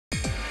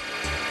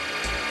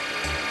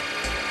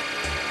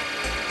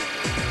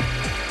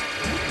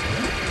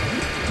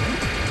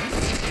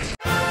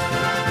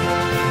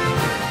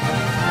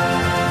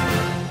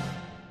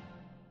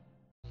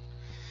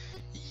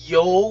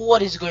Yo,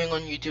 what is going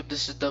on YouTube?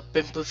 This is the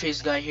pimple face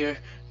guy here,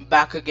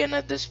 back again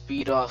at the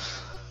speed of...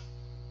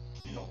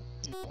 No,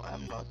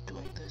 I'm not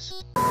doing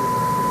this.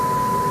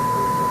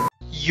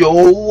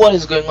 Yo, what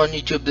is going on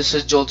YouTube? This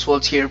is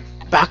Joltswolds here,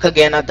 back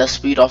again at the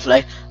speed of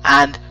light,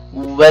 and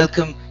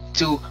welcome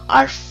to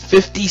our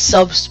 50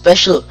 sub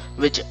special,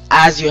 which,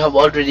 as you have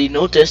already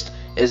noticed,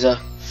 is a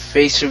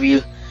face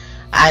reveal.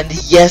 And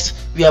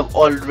yes, we have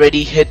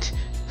already hit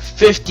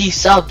 50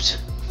 subs.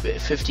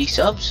 50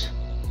 subs?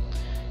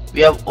 We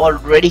have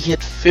already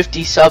hit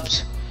 50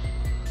 subs.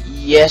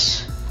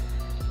 Yes,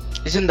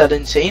 isn't that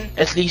insane?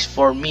 At least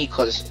for me,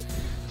 cause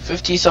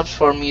 50 subs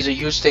for me is a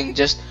huge thing.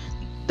 Just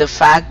the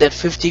fact that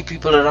 50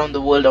 people around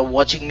the world are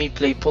watching me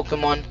play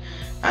Pokemon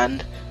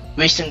and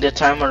wasting their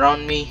time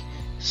around me,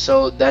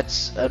 so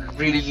that's a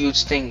really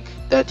huge thing,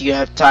 that you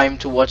have time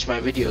to watch my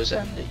videos.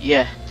 And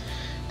yeah,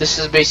 this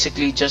is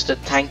basically just a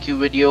thank you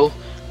video.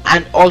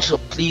 And also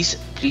please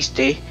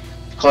stay,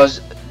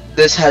 cause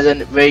this has a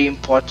very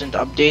important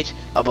update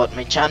about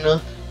my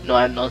channel. No,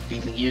 I'm not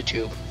leaving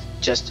YouTube,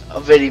 just a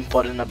very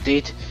important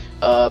update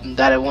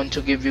that I want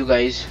to give you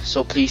guys,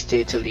 so please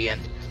stay till the end.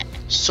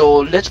 So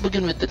let's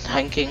begin with the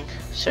thanking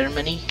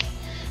ceremony.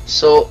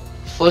 So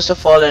first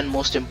of all, and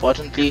most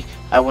importantly,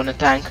 I want to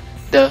thank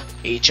the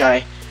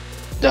HI,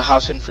 the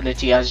House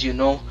Infinity, as you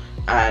know.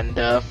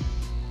 And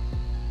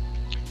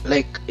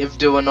like, if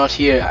they were not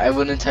here, I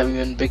wouldn't have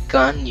even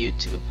begun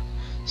YouTube,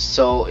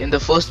 so in the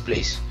first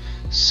place.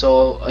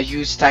 So a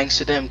huge thanks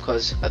to them,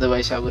 cause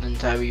otherwise I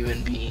wouldn't have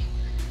even be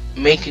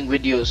making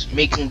videos,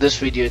 making this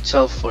video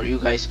itself for you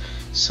guys.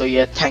 So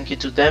yeah, thank you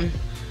to them,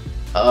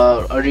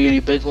 a really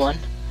big one.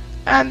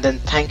 And then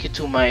thank you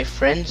to my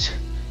friends.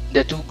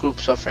 There are two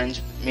groups of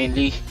friends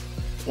mainly.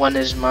 One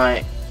is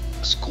my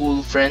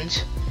school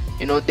friends.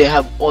 You know, they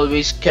have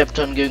always kept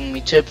on giving me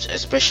tips,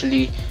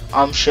 especially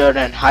Amshar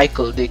and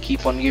Heikel. They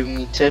keep on giving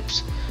me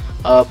tips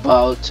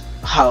about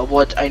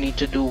what I need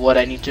to do, what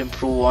I need to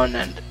improve on,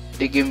 and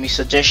they give me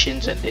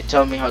suggestions and they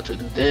tell me how to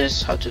do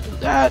this, how to do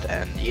that.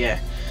 And yeah,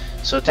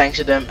 so thanks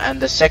to them.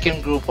 And the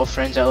second group of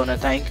friends I want to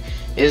thank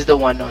is the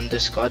one on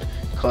Discord,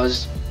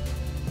 cause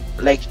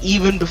like,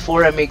 even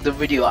before I make the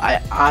video,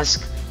 I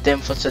ask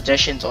them for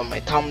suggestions on my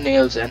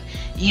thumbnails, and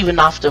even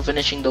after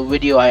finishing the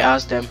video, I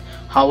ask them,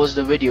 how was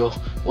the video,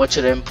 what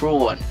should I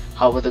improve on,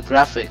 how were the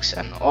graphics,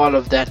 and all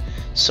of that.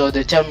 So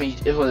they tell me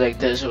it was like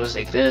this, it was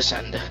like this.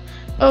 And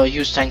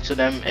huge thanks to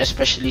them,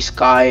 especially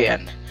Sky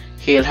and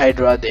Hail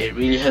Hydra. They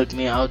really helped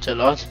me out a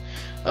lot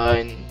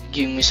in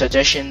giving me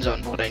suggestions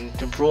on what I need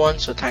to improve on,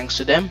 so thanks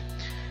to them.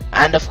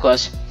 And of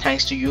course,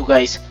 thanks to you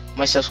guys,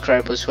 my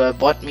subscribers who have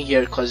brought me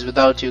here, cause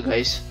without you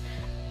guys,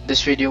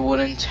 this video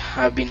wouldn't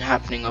have been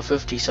happening, or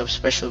 50 sub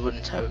special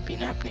wouldn't have been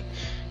happening.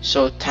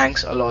 So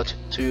thanks a lot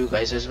to you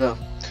guys as well.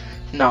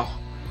 Now,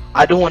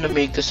 I don't want to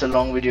make this a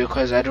long video,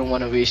 cause I don't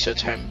want to waste your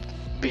time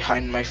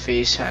behind my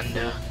face,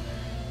 and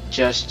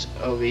just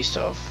a waste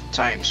of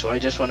time. So I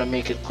just want to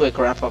make it quick,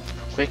 wrap up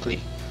quickly.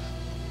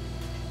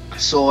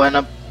 So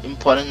an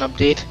important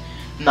update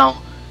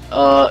now.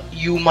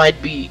 You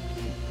might be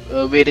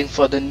waiting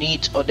for the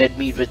Neat or Dead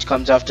Meat, which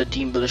comes after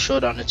Team Builder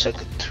Showdown. It's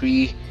like a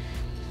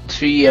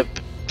three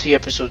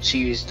episode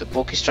series. The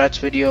Pokestrats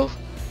video,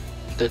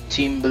 the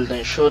Team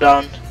Builder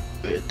Showdown,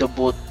 the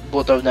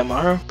both of them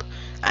are up,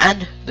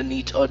 and the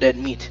Neat or Dead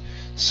Meat.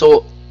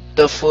 So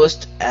the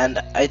first, and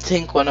I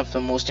think one of the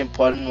most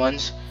important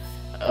ones,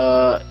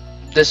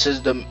 this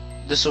is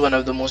one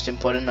of the most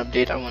important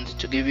update I wanted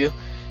to give you.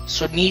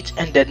 So Neat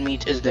and Dead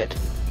Meat is dead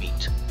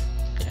meat.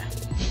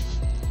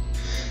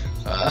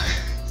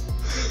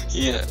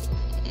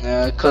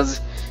 Yeah.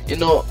 Cause you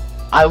know,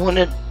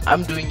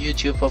 I'm doing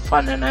YouTube for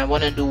fun, and I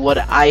wanna do what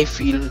I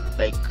feel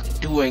like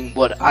doing,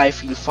 what I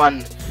feel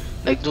fun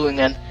like doing.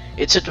 And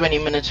it's a 20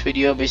 minutes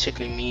video,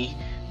 basically me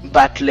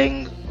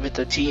battling with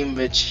a team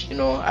which, you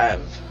know,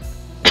 I've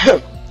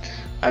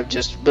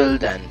just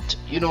built. And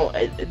you know,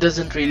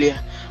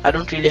 I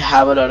don't really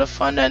have a lot of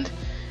fun, and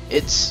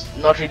it's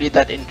not really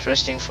that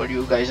interesting for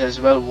you guys as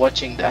well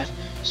watching that.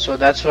 So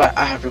that's why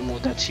I have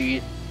removed that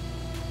series.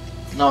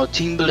 Now,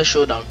 Team Builder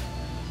Showdown,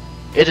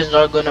 it is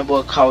not gonna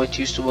work how it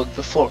used to work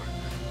before.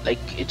 Like,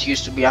 it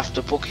used to be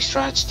after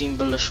Pokestrats, Team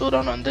Builder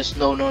Showdown on this.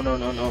 No,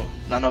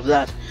 none of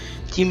that.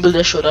 Team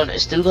Builder Showdown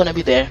is still gonna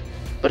be there,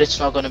 but it's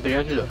not gonna be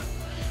regular.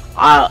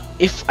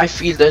 If I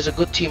feel there's a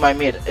good team I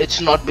made,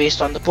 it's not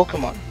based on the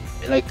Pokemon,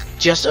 like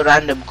just a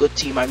random good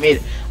team I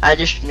made. I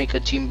just make a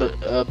Team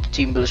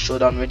Builder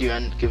Showdown video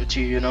and give it to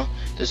you. You know,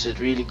 this is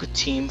a really good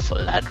team for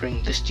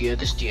laddering this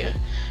tier,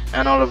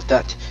 and all of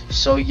that.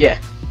 So yeah,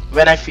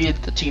 when I feel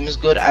the team is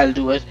good, I'll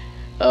do it.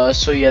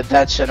 So yeah,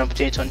 that's an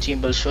update on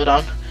Team Builder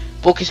Showdown.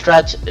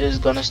 Pokestrats is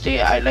gonna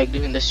stay. I like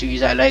doing the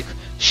series. I like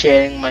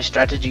sharing my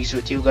strategies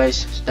with you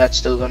guys. That's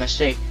still gonna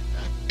stay.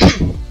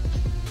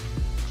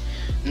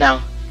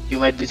 Now, you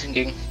might be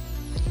thinking,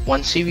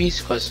 one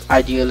series, cause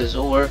Ideal is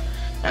over,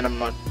 and I'm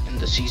not in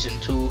the season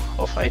 2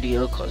 of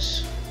Ideal,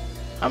 cause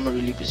I'm a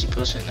really busy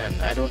person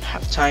and I don't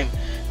have time.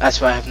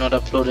 That's why I have not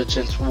uploaded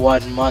since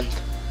 1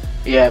 month.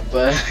 Yeah,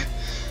 but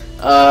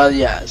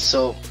yeah,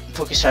 so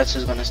PokeStats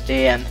is gonna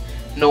stay, and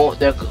no,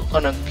 there are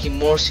gonna be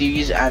more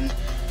series, and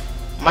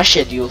my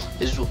schedule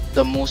is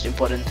the most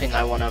important thing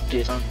I want to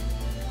update on.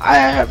 I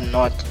have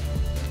not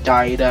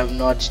died, I have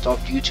not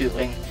stopped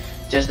YouTubing,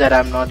 just that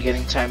I'm not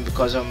getting time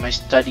because of my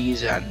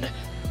studies and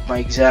my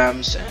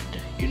exams, and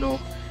you know,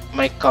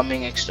 my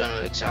coming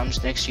external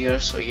exams next year.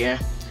 So yeah,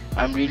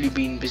 I'm really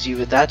being busy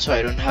with that, so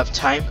I don't have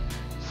time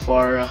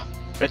for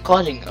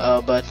recording,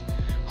 but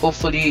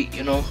hopefully,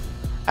 you know,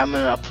 I'm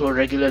gonna upload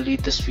regularly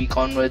this week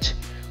onwards.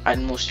 I'll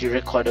mostly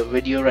record a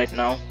video right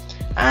now,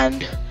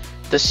 and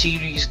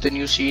the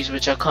new series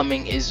which are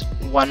coming is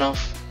one of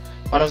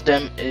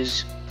them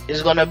is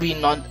gonna be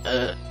not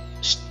a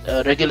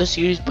regular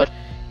series, but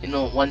you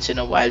know, once in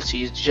a while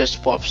series,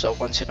 just pops up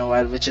once in a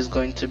while, which is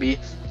going to be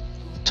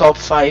top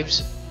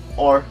 5s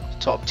or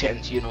top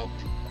 10s. You know,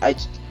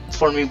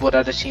 for me both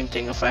are the same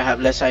thing. If I have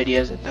less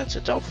ideas, then that's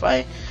a top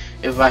 5.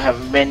 If I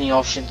have many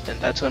options, then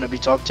that's gonna be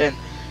top 10.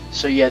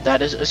 So yeah,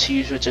 that is a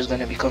series which is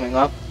gonna be coming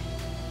up.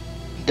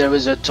 There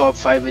is a top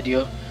 5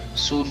 video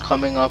soon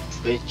coming up,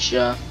 which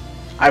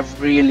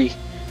I've really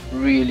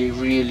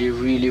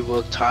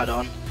worked hard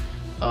on.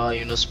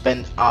 You know,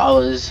 spent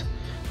hours,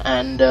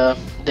 and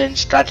then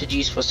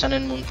strategies for Sun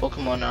and Moon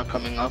Pokemon are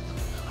coming up.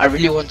 I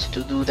really wanted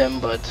to do them,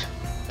 but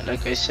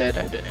like I said,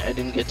 I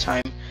didn't get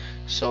time.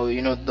 So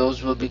you know,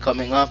 those will be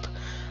coming up,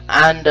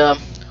 and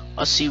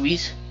a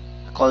series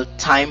called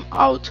Time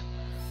Out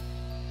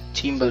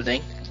Team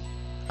Building,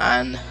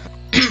 and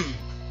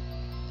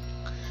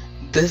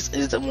this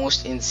is the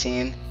most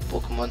insane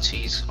Pokemon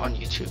series on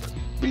YouTube.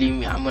 Believe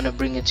me, I'm gonna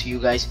bring it to you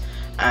guys,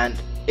 and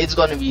it's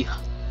gonna be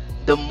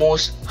the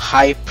most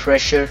high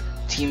pressure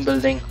team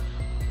building,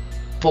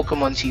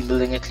 Pokemon team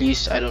building at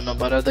least. I don't know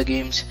about other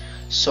games.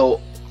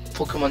 So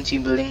Pokemon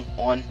team building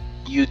on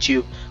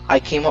YouTube. I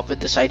came up with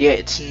this idea.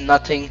 It's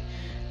nothing,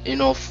 you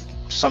know,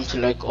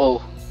 something like,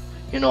 oh,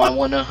 you know, I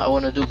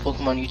wanna do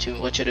Pokemon YouTube.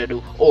 What should I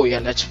do? Oh yeah,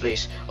 let's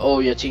place. Oh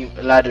yeah, team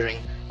laddering.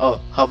 Oh,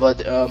 how about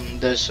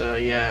this?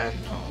 Yeah,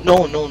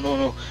 no.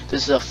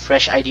 This is a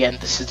fresh idea, and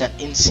this is an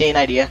insane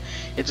idea.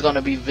 It's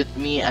gonna be with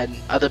me and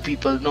other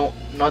people. No,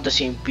 not the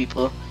same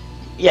people.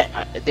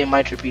 Yeah, they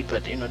might repeat,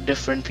 but you know,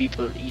 different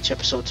people each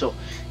episode. So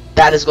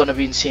that is gonna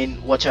be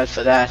insane. Watch out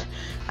for that.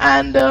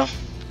 And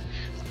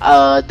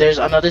there's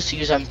another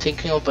series I'm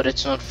thinking of, but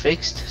it's not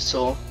fixed,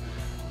 so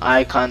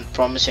I can't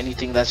promise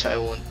anything. That's why I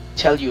won't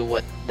tell you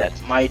what that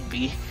might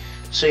be.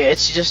 So yeah,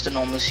 it's just a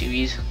normal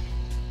series,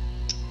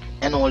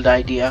 an old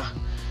idea,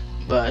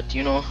 but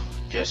you know,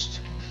 just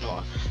you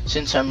know,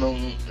 since I'm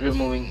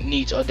removing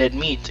neat or dead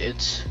meat,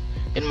 it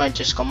might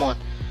just come on.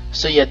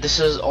 So yeah, this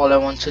is all I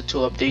wanted to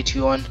update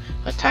you on.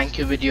 A thank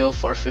you video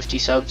for 50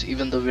 subs,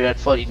 even though we're at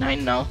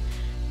 49 now.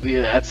 We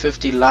were at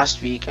 50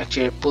 last week.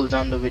 Actually, I pulled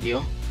down the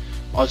video.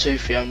 Also,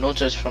 if you have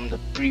noticed from the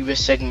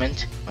previous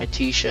segment, my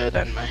t-shirt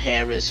and my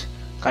hair is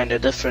kinda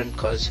different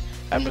because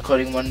I'm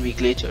recording 1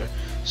 week later.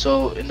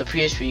 So in the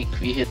previous week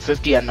we hit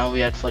 50, and now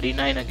we're at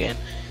 49 again.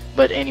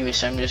 But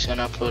anyways, I'm just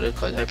gonna upload it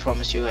because I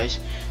promised you guys.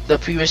 The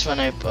previous one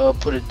I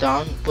pulled it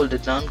down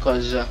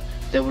because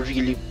there were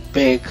really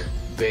big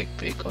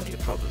audio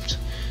problems.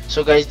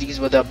 So guys, these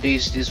were the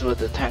updates, these were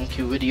the thank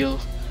you video,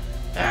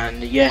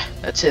 and yeah,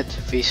 that's it.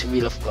 Face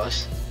reveal, of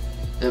course,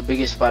 the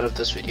biggest part of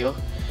this video.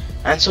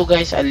 And so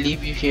guys, I'll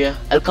leave you here.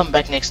 I'll come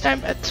back next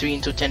time at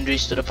 3 ×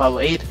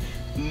 10⁻⁸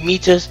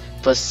 meters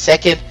per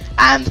second,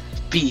 and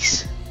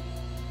peace.